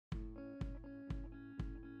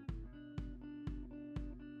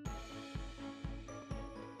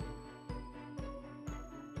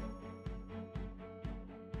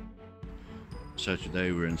So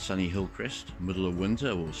today we're in sunny Hillcrest, middle of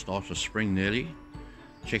winter, we'll start of spring nearly.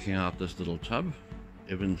 Checking out this little tub.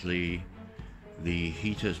 Evidently the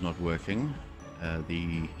heater is not working,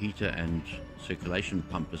 the heater and circulation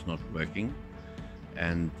pump is not working,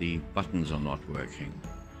 and the buttons are not working.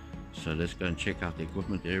 So let's go and check out the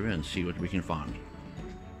equipment area and see what we can find.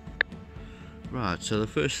 Right, so the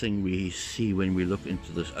first thing we see when we look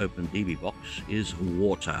into this open DB box is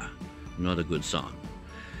water. Not a good sign.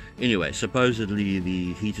 Anyway, supposedly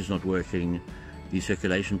the heater's not working, the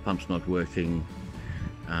circulation pump's not working,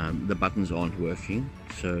 the buttons aren't working.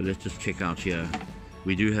 So let's just check out here.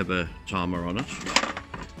 We do have a timer on it,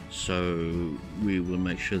 so we will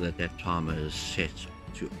make sure that that timer is set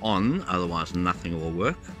to on, otherwise nothing will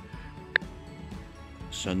work.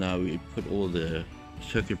 So now we put all the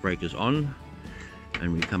circuit breakers on,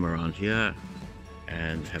 and we come around here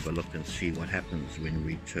and have a look and see what happens when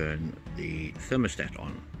we turn the thermostat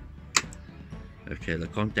on. Okay, the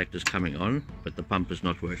contact is coming on, but the pump is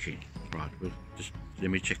not working. Right, well, just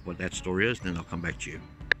let me check what that story is, then I'll come back to you.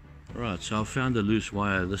 Right, so I found a loose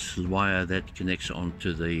wire, this wire that connects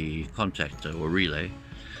onto the contactor or relay,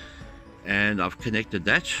 and I've connected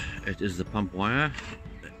that. It is the pump wire.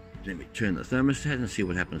 Let me turn the thermostat and see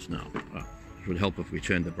what happens now. Right, it would help if we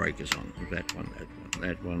turn the breakers on. That one, that one,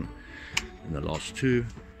 that one, and the last two.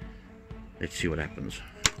 Let's see what happens.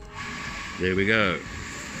 There we go.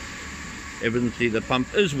 Evidently the pump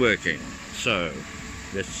is working, so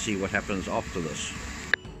let's see what happens after this.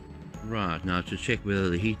 Right, now to check whether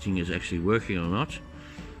the heating is actually working or not,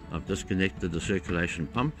 I've disconnected the circulation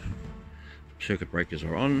pump. Circuit breakers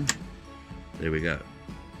are on. There we go,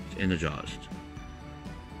 it's energized.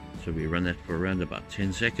 So we run that for around about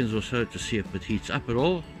 10 seconds or so to see if it heats up at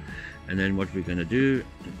all, and then what we're going to do,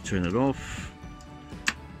 turn it off.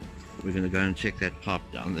 We're going to go and check that pipe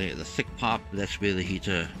down there, the thick pipe. That's where the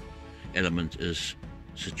heater element is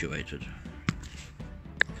situated.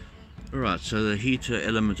 Alright, so the heater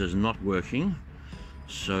element is not working,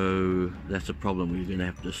 so that's a problem we're going to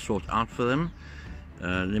have to sort out for them.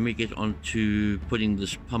 Let me get on to putting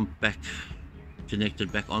this pump back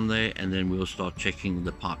connected back on there, and then we'll start checking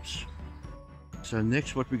the pipes. So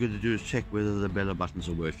next what we're going to do is check whether the bellow buttons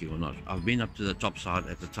are working or not. I've been up to the top side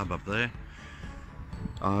at the tub up there.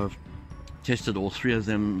 I've tested all three of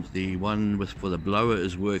them. The one for the blower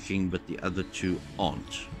is working, but the other two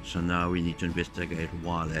aren't. So now we need to investigate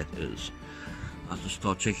why that is. I'll just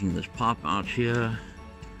start checking this pipe out here,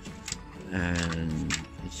 and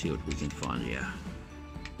let's see what we can find here.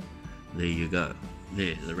 There you go.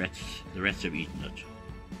 There, the rats have eaten it.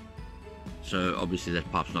 So obviously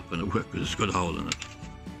that pipe's not going to work because it's got a hole in it.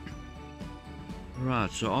 Right,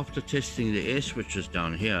 so after testing the air switches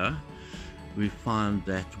down here, we find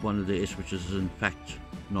that one of the air switches is in fact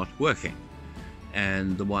not working,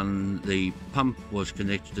 and the pump was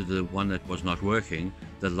connected to the one that was not working.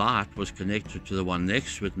 The light was connected to the one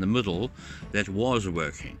next to it in the middle that was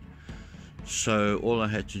working. So all I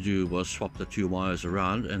had to do was swap the two wires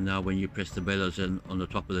around, and now when you press the bellows in on the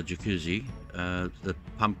top of the jacuzzi, the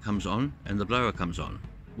pump comes on and the blower comes on,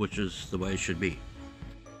 which is the way it should be.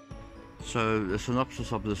 So the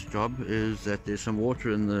synopsis of this job is that there's some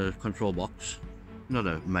water in the control box. Not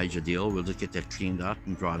a major deal, we'll just get that cleaned out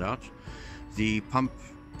and dried out. The pump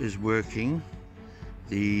is working,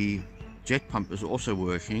 the jet pump is also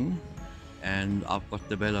working, and I've got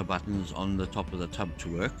the bellow buttons on the top of the tub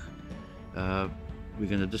to work. We're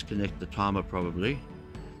going to disconnect the timer probably,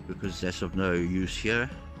 because that's of no use here,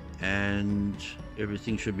 and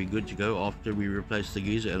everything should be good to go after we replace the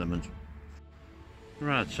geyser element.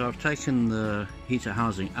 Right, so I've taken the heater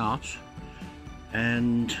housing out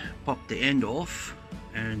and popped the end off,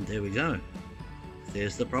 and there we go.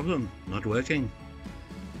 There's the problem, not working.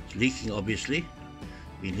 It's leaking, obviously.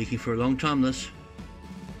 Been leaking for a long time, this.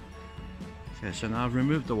 Okay, so now I've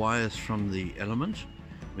removed the wires from the element.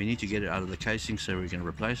 We need to get it out of the casing so we can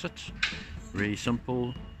replace it. Really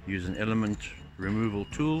simple, use an element removal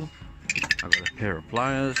tool. I've got a pair of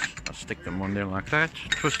pliers, I'll stick them on there like that,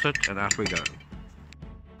 twist it, and out we go.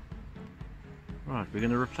 Right, we're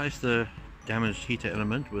going to replace the damaged heater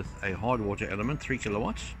element with a hard water element, 3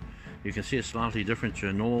 kilowatts. You can see it's slightly different to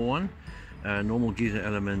a normal one. Normal geyser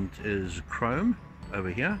element is chrome over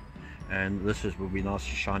here, and this will be nice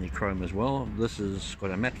shiny chrome as well. This has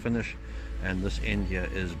got a matte finish, and this end here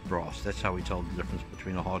is brass. That's how we tell the difference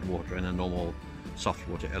between a hard water and a normal soft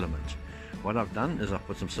water element. What I've done is I've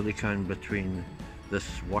put some silicone between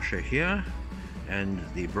this washer here and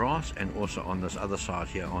the brass, and also on this other side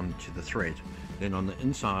here onto the thread. Then on the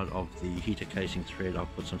inside of the heater casing thread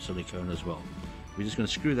I've put some silicone as well. We're just going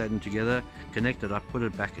to screw that in together, connect it up, put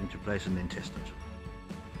it back into place, and then test it.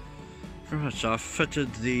 Right, so I've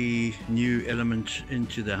fitted the new element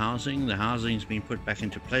into the housing. The housing's been put back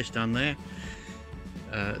into place down there.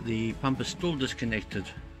 The pump is still disconnected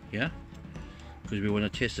here because we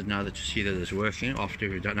want to test it now to see that it's working after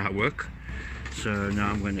we've done our work. So now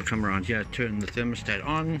I'm going to come around here, turn the thermostat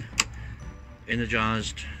on,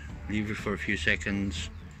 energized, leave it for a few seconds,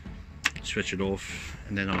 switch it off,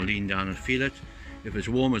 and then I'll lean down and feel it. If it's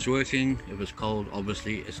warm, it's working. If it's cold,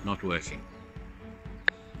 obviously it's not working.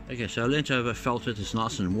 Okay, so I leant over, felt it, it's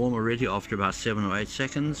nice and warm already after about 7 or 8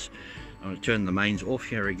 seconds. I'm going to turn the mains off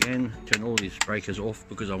here again, turn all these breakers off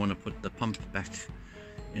because I want to put the pump back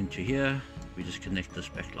into here. We just connect this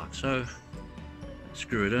back like so,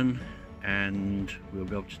 screw it in, and we'll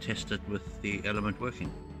be able to test it with the element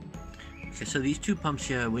working. Okay, so these two pumps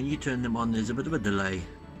here, when you turn them on, there's a bit of a delay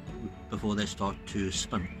before they start to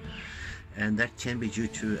spin, and that can be due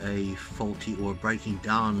to a faulty or breaking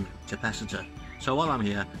down capacitor. So while I'm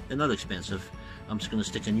here, they're not expensive. I'm just going to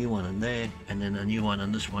stick a new one in there and then a new one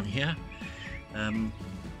in this one here.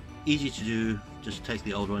 Easy to do, just take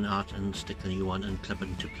the old one out and stick the new one and clip it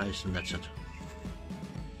into place, and that's it.